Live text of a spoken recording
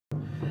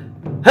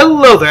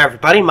Hello there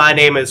everybody, my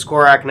name is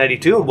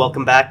Korak92 and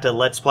welcome back to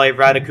Let's Play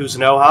Raidou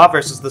Kuzunoha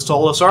versus the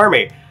Soulless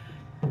Army.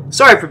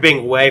 Sorry for being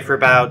away for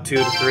about 2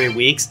 to 3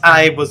 weeks.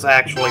 I was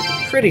actually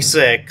pretty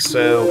sick,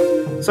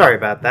 so sorry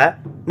about that.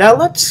 Now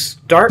let's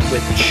start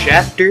with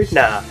Chapter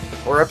 9,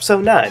 or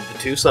Episode 9, The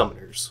Two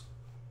Summoners.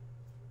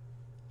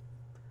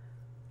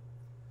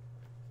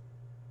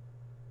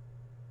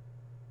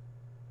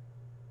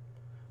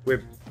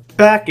 We're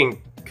back in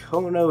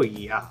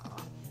Konoya.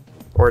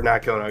 Or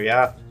not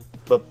Konoya,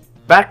 but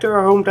back to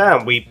our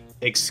hometown. We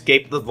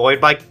escaped the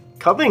void by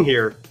coming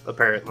here,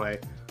 apparently.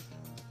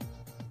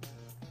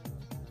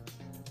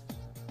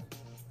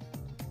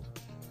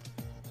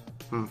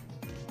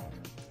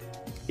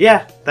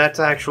 Yeah, that's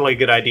actually a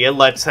good idea.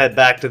 Let's head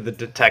back to the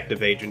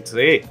detective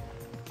agency.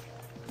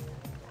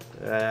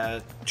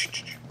 I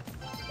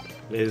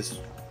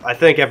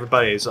think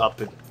everybody's up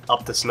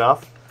to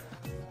snuff.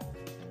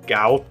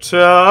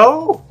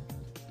 Gauto?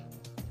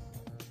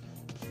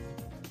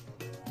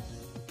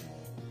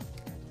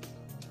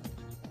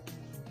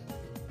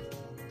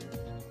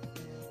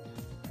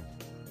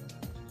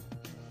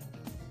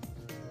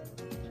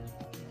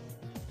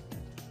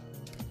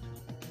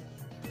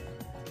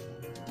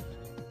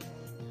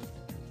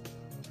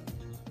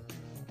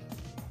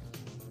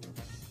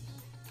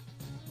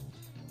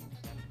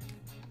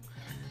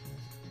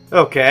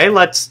 Okay,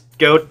 let's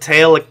go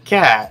tail a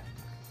cat.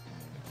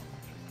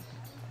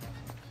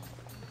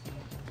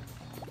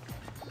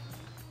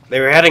 They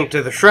were heading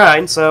to the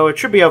shrine, so it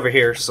should be over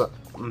here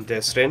some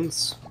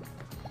distance.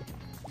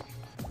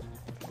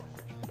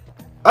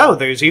 Oh,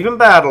 there's even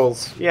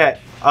battles. Yeah.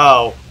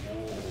 Oh.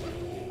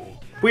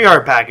 We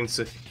are back in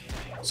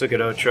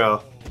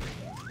Sukudocho.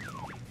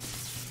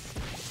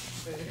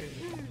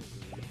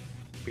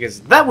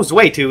 Because that was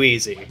way too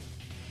easy.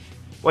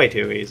 Way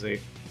too easy.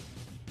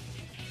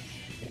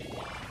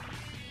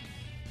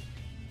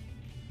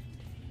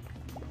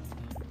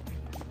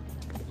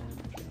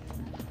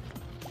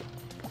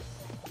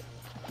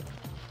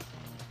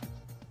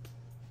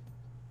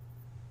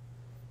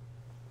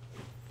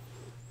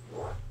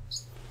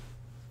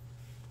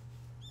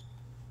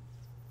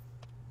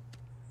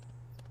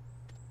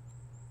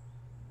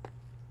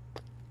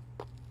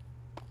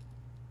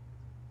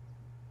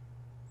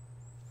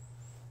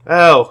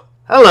 Oh,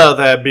 hello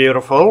there,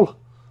 beautiful.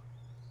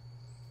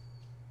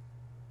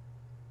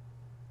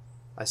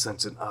 I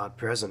sense an odd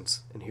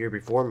presence, and here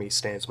before me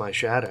stands my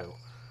shadow.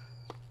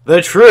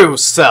 The true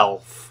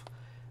self!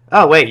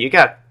 Oh, wait, you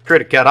got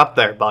pretty cut up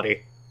there,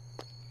 buddy.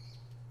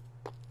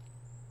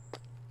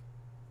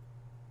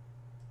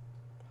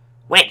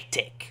 Wait a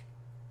tick.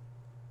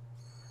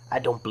 I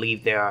don't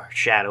believe there are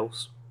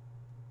shadows.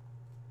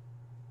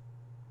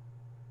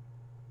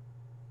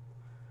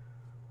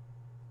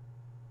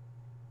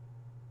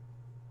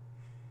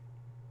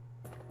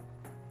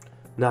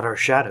 Not our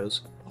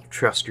shadows. I'll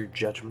trust your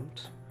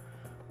judgment.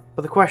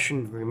 But the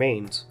question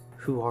remains,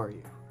 who are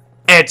you?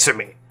 Answer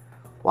me!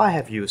 Why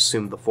have you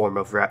assumed the form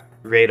of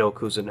Raidou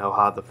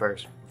Kuzunoha the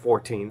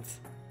 14th?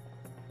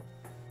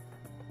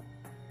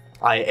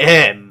 I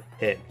am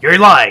him. You're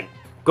lying!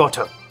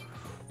 Goto!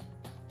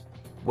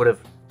 Why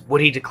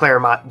would he declare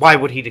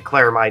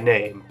my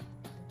name?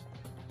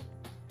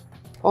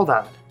 Hold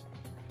on.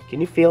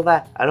 Can you feel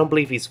that? I don't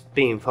believe he's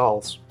being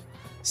false.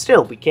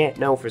 Still, we can't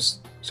know for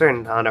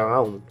certain on our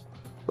own.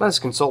 Let us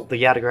consult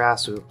the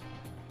Yatagarasu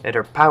and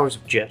our powers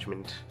of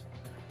judgment.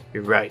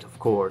 You're right, of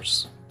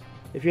course.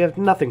 If you have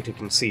nothing to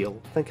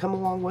conceal, then come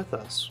along with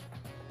us.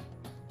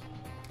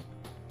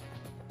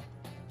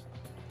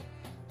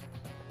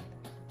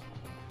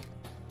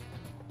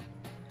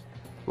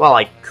 Well,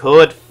 I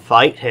could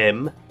fight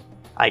him.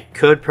 I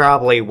could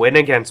probably win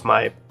against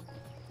my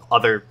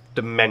other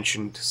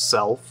dimensioned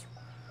self.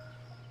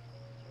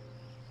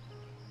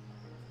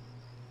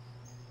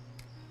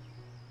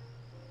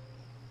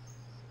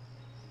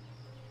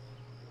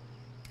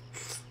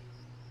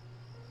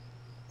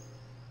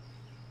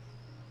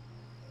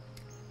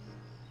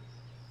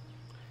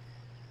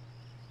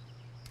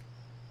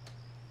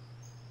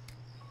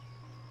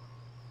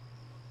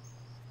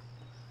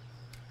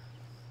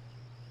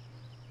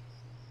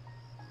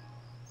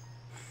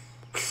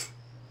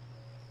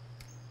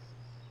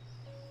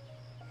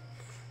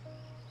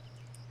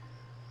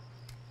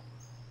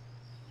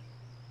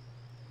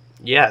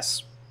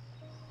 Yes.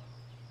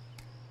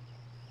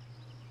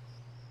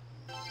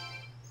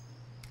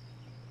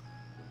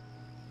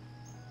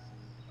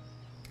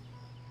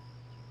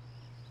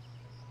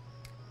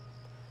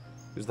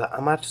 Who's the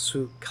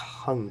Amatsu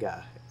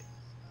Kanga?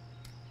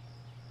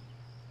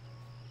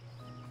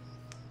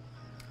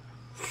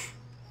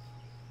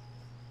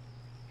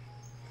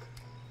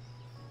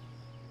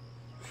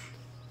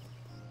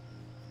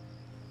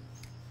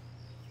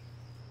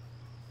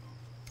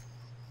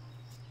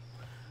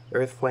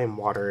 Earth, flame,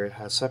 water. It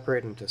has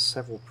separated into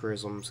several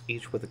prisms,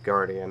 each with a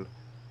guardian.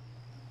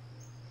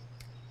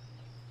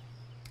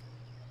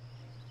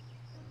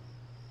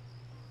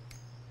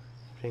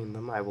 Obtain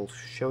them, I will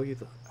show you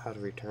how to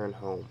return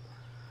home.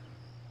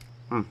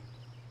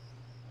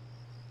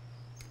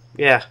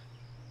 Yeah.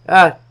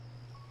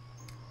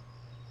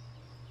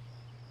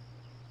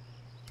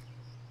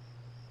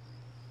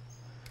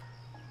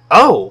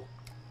 Oh!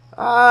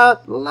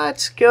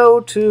 Let's go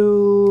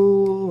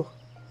to...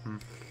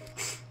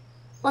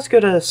 Let's go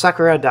to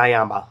Sakura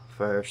Dayama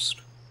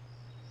first.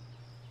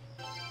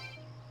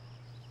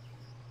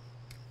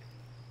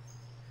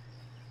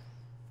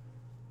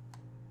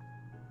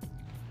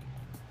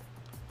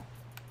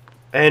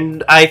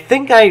 And I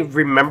think I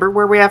remember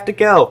where we have to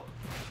go.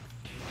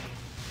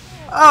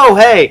 Oh,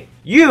 hey!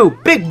 You,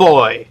 big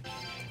boy!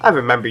 I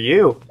remember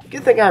you.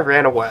 Good thing I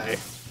ran away.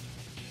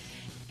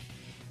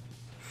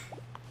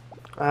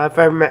 If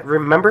I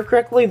remember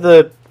correctly,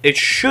 it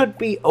should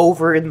be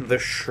over in the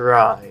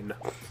shrine.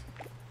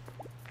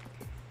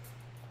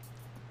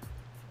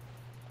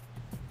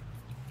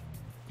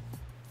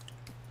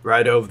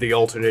 Right over the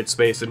alternate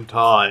space and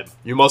time,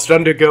 you must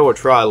undergo a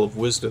trial of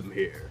wisdom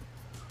here.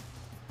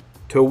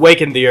 To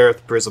awaken the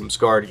Earth Prism's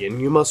guardian,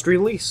 you must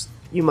release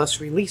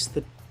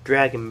the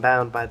dragon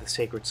bound by the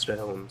sacred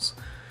stones.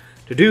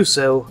 To do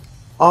so,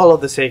 all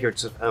of the sacred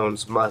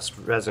stones must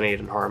resonate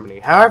in harmony.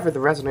 However, the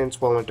resonance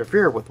will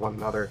interfere with one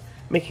another,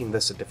 making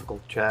this a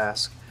difficult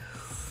task.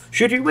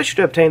 Should you wish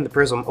to obtain the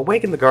prism,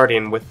 awaken the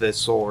guardian with this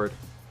sword.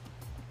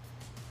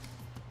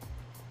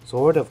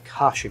 Sword of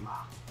Kashima.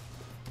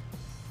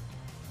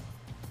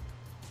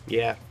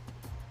 Yeah.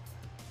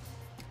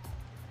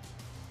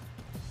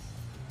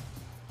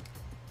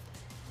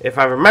 If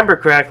I remember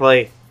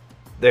correctly,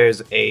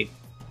 there's a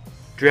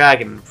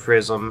dragon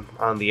prism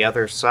on the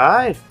other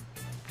side.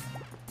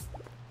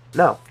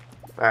 No.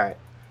 Alright.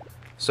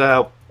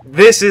 So,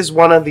 this is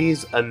one of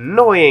these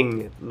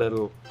annoying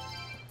little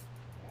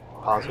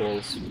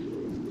puzzles.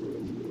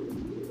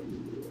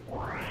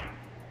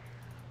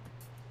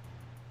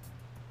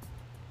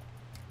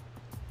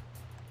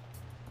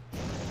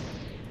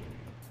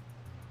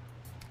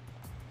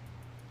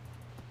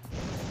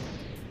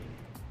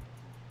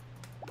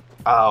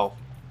 Oh.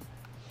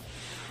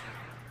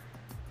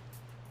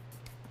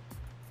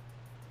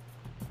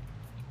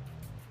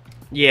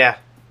 Yeah.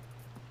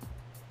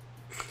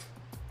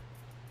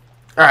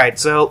 Alright,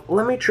 so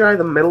let me try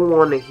the middle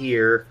one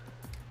here,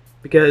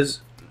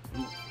 because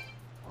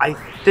I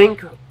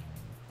think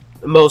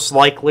most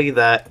likely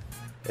that,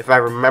 if I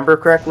remember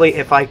correctly,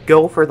 if I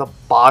go for the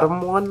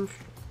bottom one,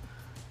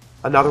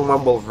 another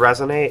one will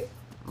resonate.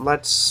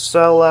 Let's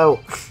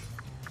solo.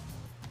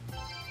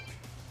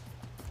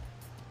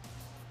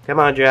 Come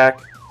on,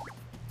 Jack.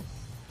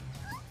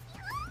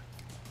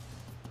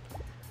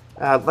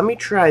 Let me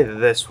try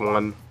this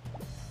one.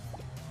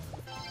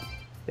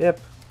 Yep.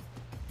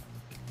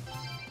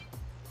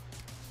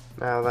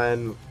 Now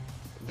then,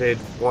 did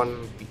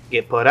one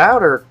get put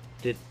out, or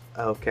did...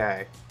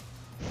 Okay.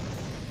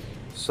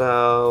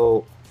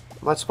 So,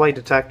 let's play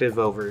detective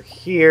over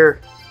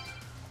here,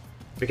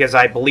 because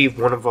I believe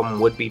one of them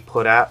would be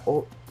put out.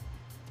 Oh.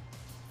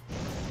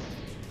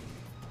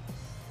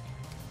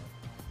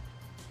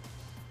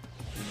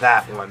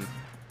 That one.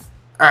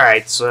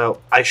 Alright,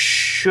 so I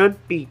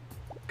should be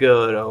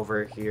good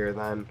over here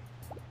then.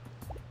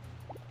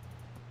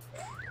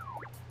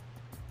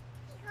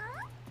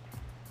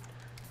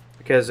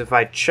 Because if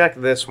I check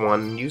this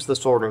one, use the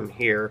sword in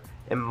here,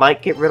 it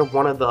might get rid of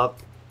one of the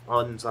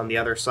ones on the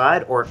other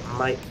side, or it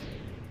might...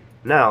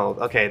 No,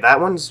 okay, that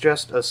one's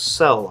just a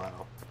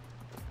solo.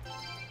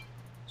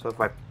 So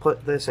if I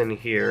put this in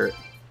here,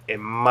 it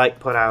might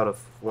put out a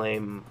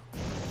flame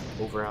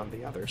over on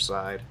the other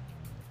side.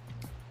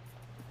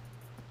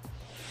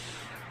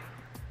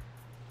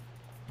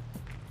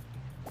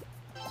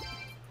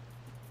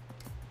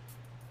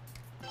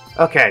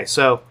 Okay,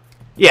 so...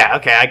 Yeah,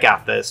 okay, I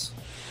got this.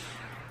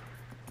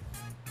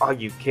 Are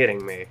you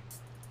kidding me?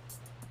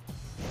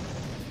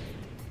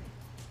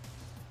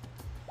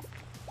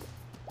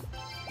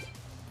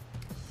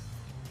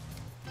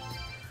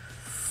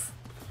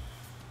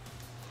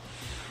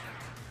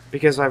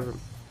 Because I've...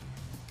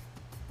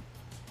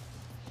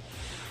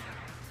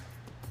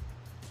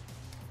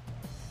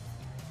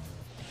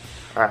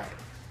 Alright.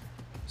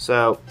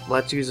 So,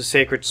 let's use a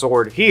sacred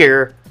sword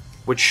here,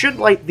 which should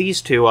light these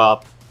two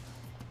up.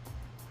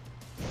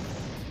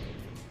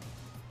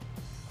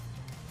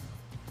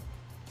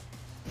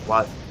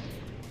 What?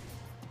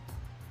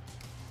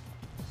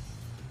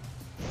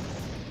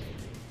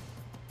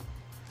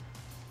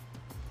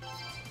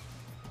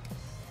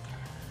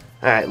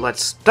 Alright,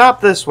 let's stop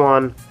this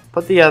one.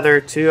 Put the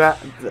other two out.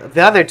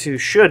 The other two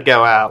should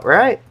go out,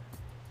 right?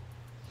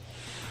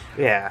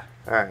 Yeah,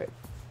 alright.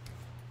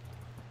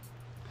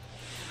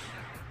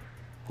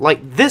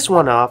 Light this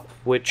one up,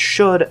 which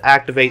should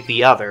activate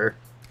the other.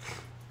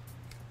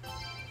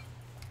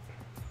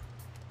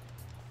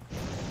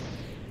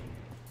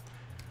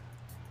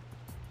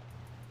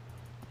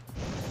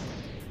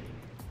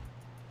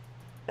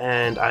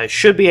 And I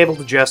should be able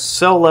to just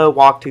solo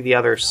walk to the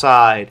other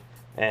side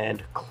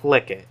and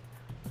click it.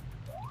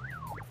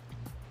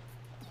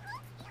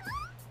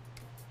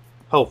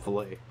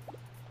 Hopefully.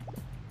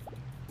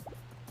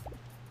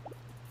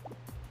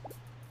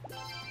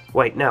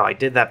 Wait, no, I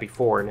did that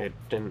before and it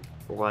didn't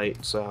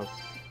light, so...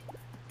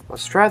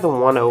 Let's try the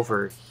one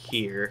over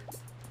here.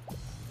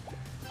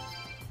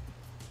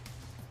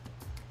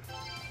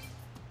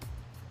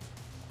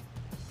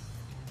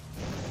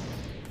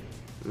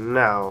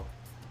 No.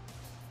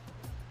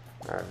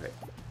 Alright.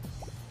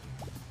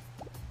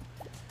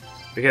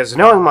 Because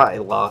knowing my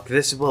luck,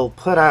 this will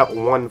put out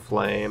one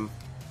flame.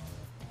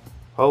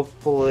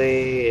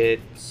 Hopefully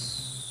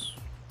it's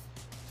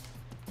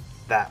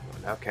that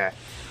one. Okay.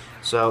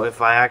 So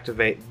if I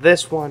activate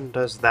this one,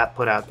 does that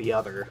put out the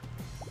other?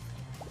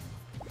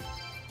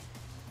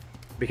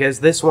 Because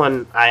this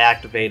one I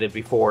activated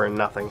before and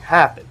nothing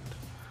happened.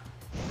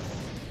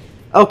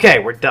 Okay,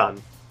 we're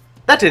done.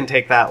 That didn't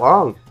take that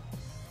long.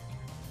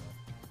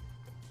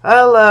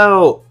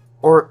 Hello!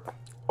 Or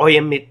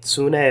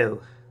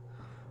Oyemitsune.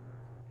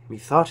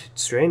 Methought it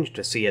strange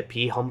to see a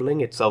pea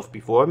humbling itself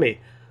before me,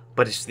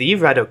 but it's thee,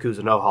 Raidou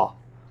Kuzunoha.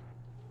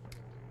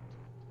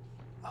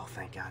 Oh,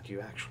 thank God,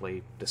 you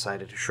actually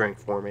decided to shrink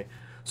for me.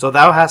 So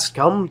thou hast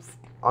come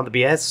on the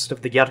behest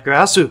of the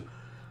Gyatagarasu.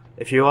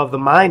 If you have the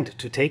mind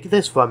to take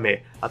this from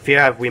me, I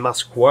fear we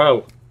must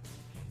quarrel.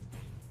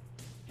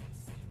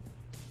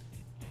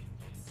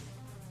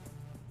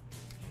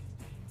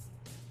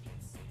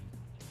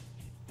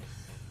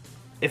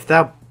 If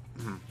thou...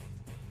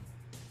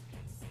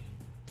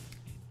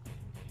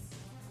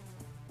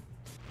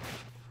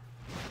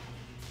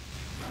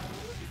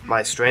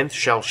 My strength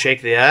shall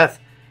shake the earth.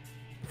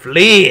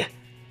 Flee!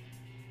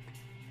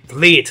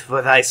 Flee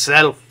for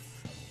thyself.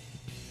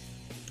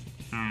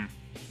 I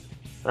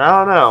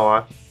don't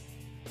know.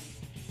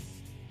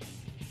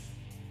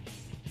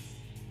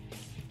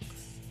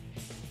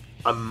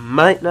 I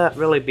might not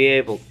really be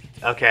able...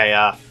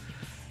 Okay,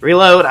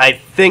 reload. I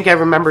think I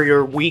remember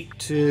you're weak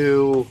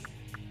to...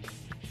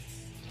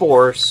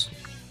 force.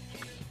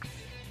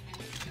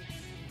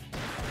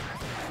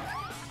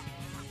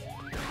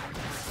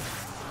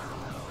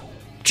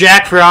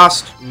 Jack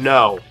Frost,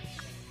 no.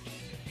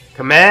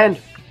 Command,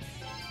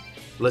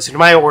 listen to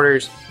my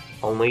orders.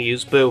 Only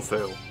use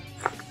Boo-Foo.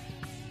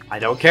 I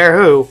don't care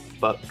who,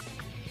 but...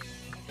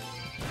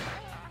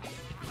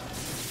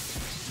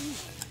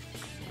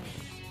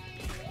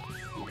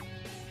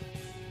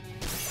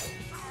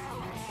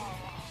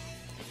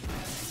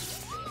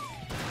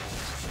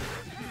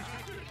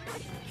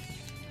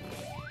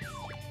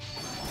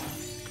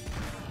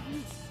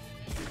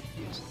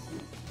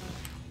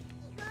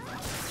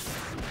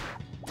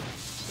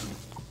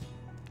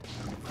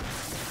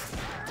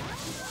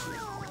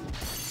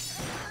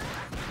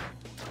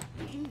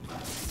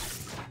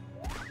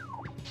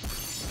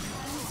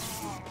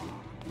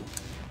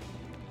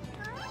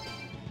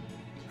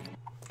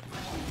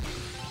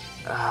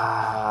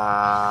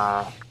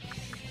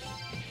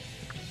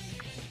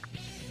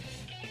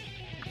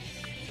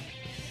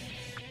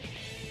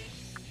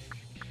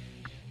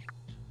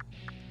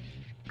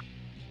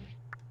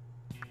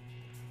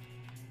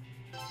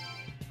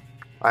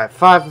 I have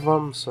 5 of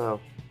them, so...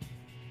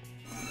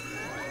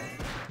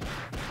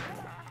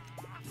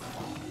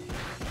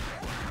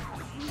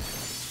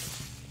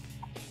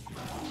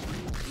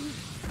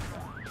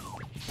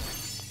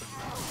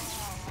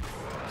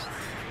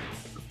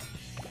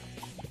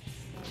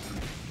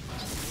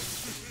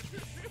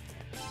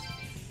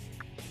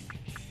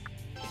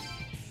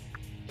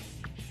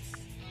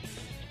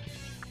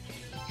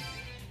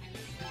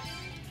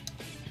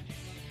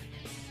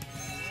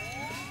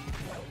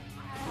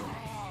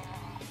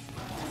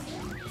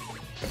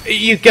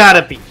 You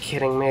gotta be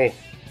kidding me.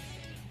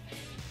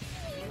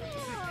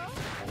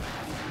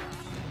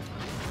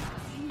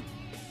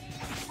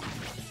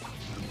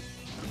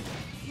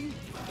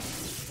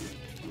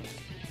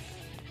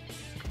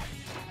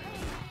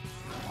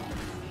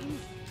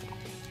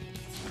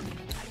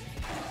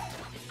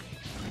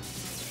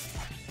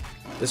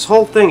 This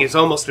whole thing is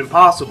almost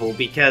impossible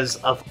because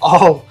of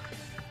all...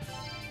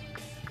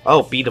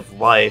 Oh, Beat of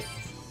Life.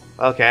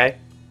 Okay.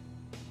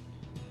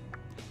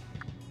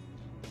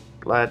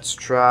 Let's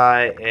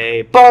try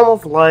a Balm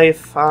of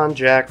Life on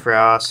Jack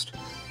Frost.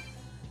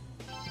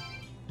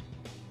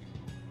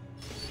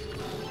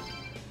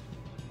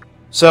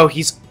 So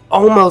he's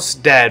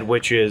almost dead,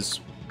 which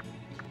is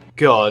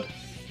good.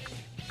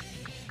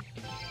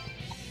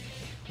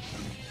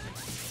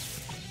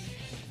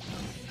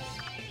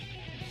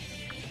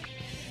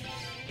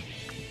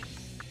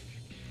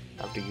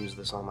 I have to use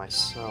this on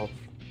myself.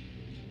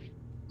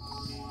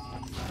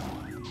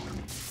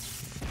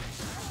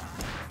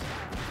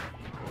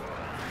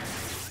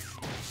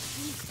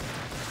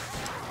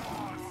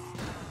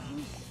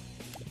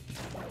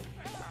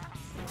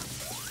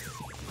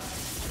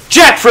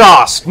 Jack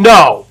Frost!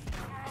 No!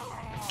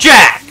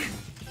 Jack!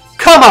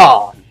 Come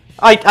on!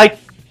 I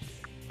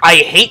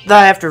hate that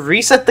I have to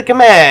reset the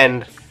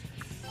command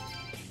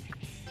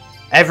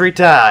every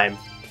time.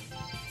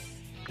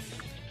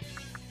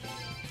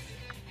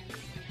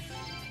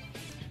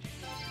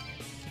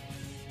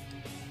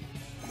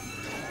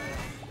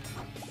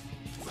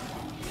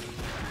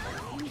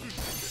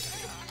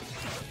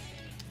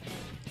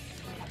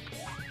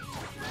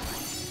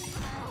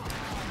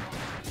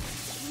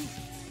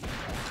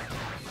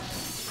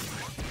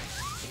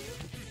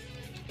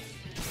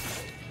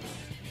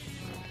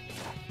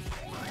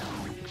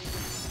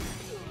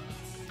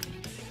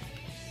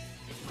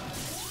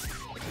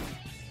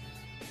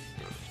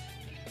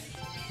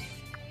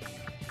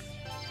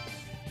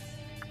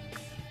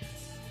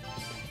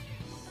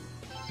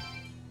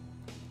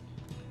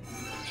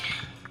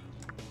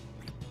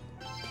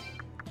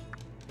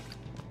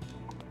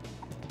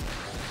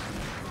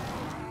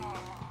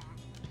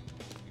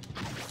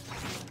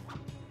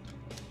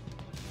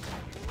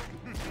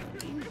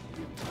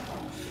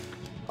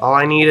 All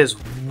I need is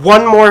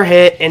one more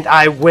hit and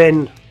I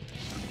win.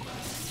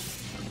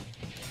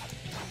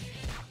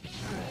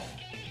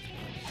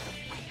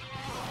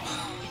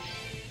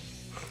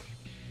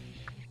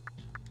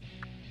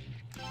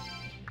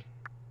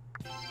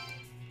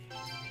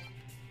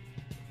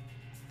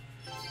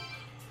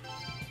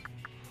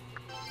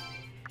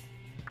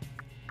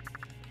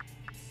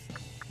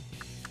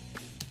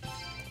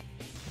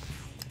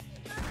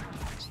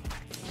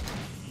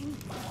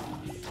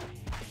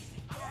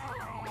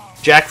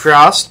 Jack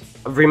Frost,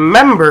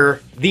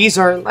 remember, these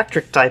are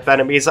electric-type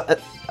enemies.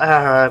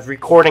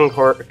 Recording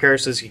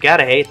curses, you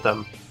gotta hate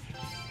them.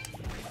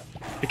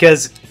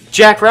 Because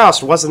Jack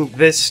Frost wasn't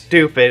this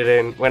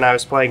stupid when I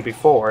was playing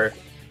before.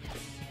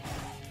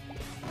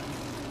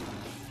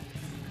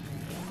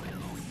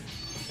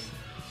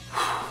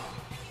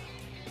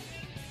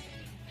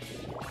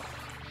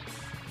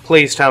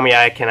 Please tell me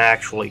I can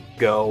actually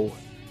go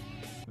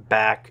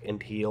back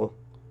and heal.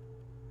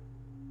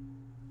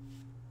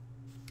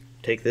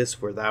 Take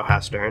this where thou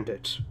hast earned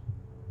it.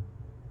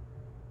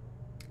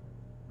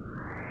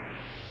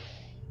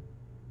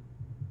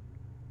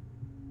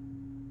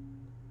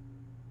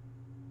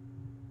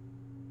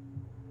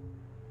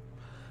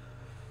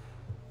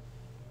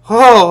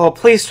 Oh,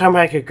 please tell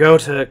me I could go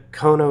to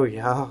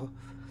Konoya.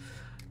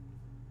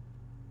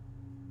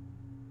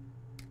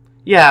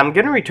 Yeah, I'm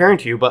gonna return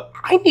to you, but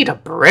I need a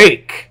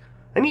break.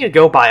 I need to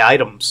go buy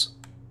items.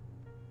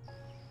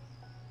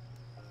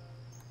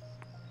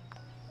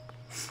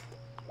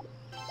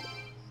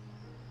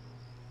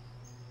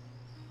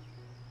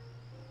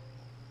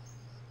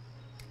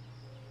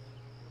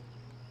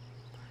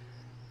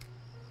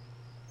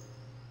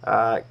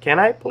 Can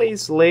I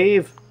please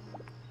leave?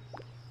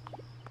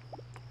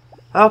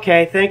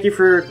 Okay, thank you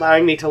for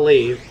allowing me to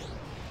leave.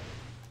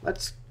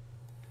 Let's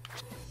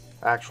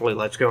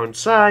go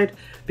inside,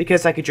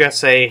 because I could just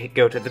say,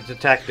 go to the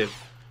detective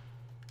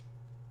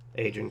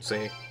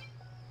agency.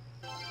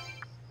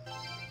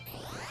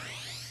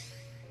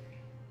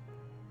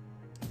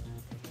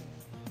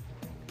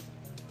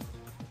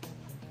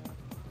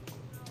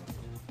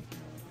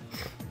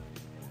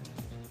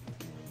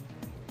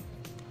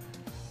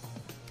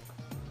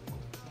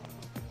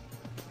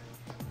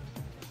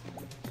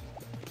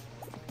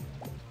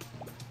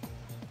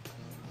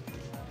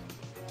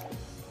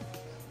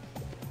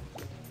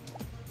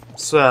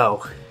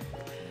 So,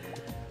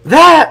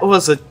 that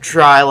was a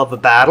trial of a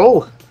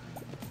battle,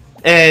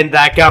 and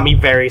that got me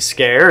very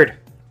scared.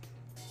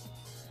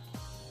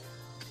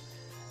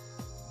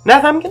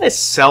 Now that I'm gonna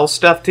sell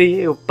stuff to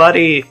you,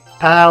 buddy,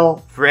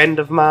 pal, friend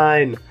of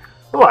mine.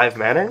 Oh, I have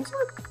mana.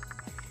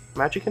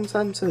 Magic and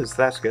senses,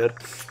 that's good.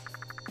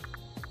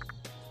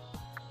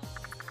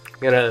 I'm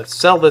gonna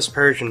sell this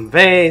Persian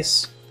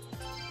vase.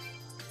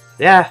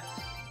 Yeah.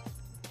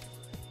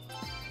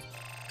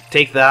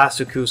 Take the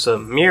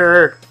Asukusa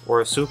mirror,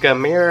 or Asuka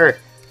mirror.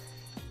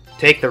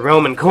 Take the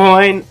Roman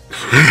coin.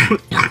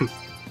 I'm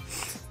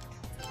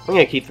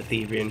gonna keep the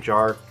Thievian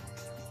jar.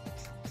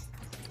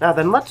 Now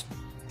then, let's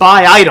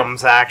buy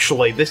items,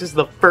 actually. This is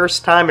the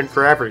first time in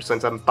forever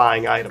since I'm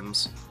buying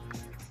items.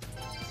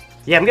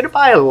 Yeah, I'm gonna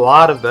buy a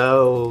lot of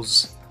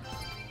those.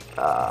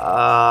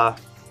 I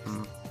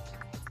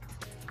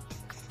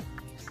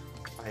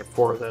have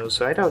 4 of those,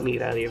 so I don't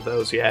need any of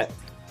those yet.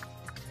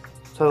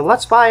 So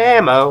let's buy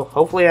ammo.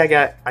 Hopefully I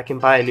can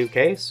buy a new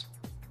case.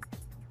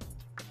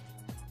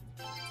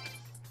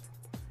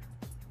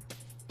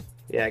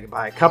 Yeah, I can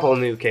buy a couple of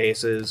new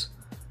cases.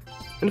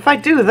 And if I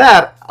do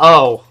that,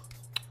 oh.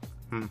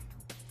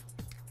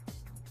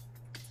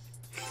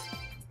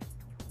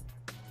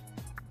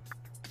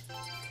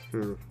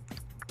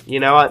 You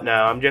know what? No,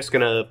 I'm just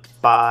gonna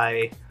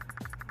buy...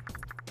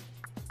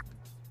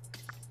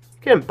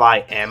 I'm gonna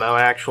buy ammo,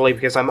 actually,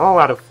 because I'm all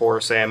out of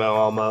force ammo,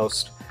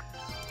 almost.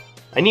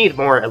 I need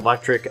more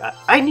electric...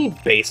 I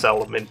need base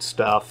element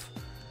stuff.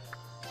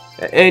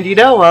 And you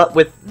know what?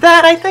 With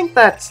that, I think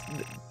that's...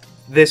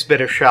 this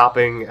bit of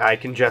shopping. I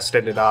can just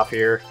end it off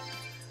here.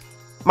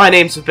 My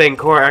name's been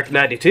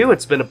Korak92.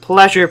 It's been a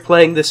pleasure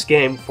playing this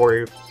game for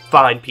you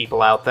fine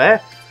people out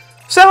there.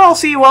 So I'll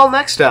see you all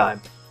next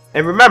time.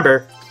 And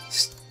remember,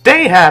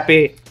 stay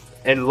happy,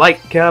 and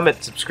like,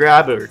 comment,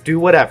 subscribe, or do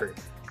whatever.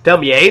 Tell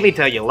me you hate me,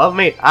 tell you love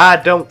me, I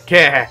don't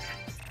care.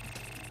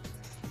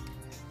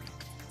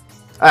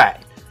 Alright.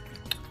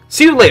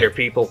 See you later,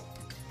 people.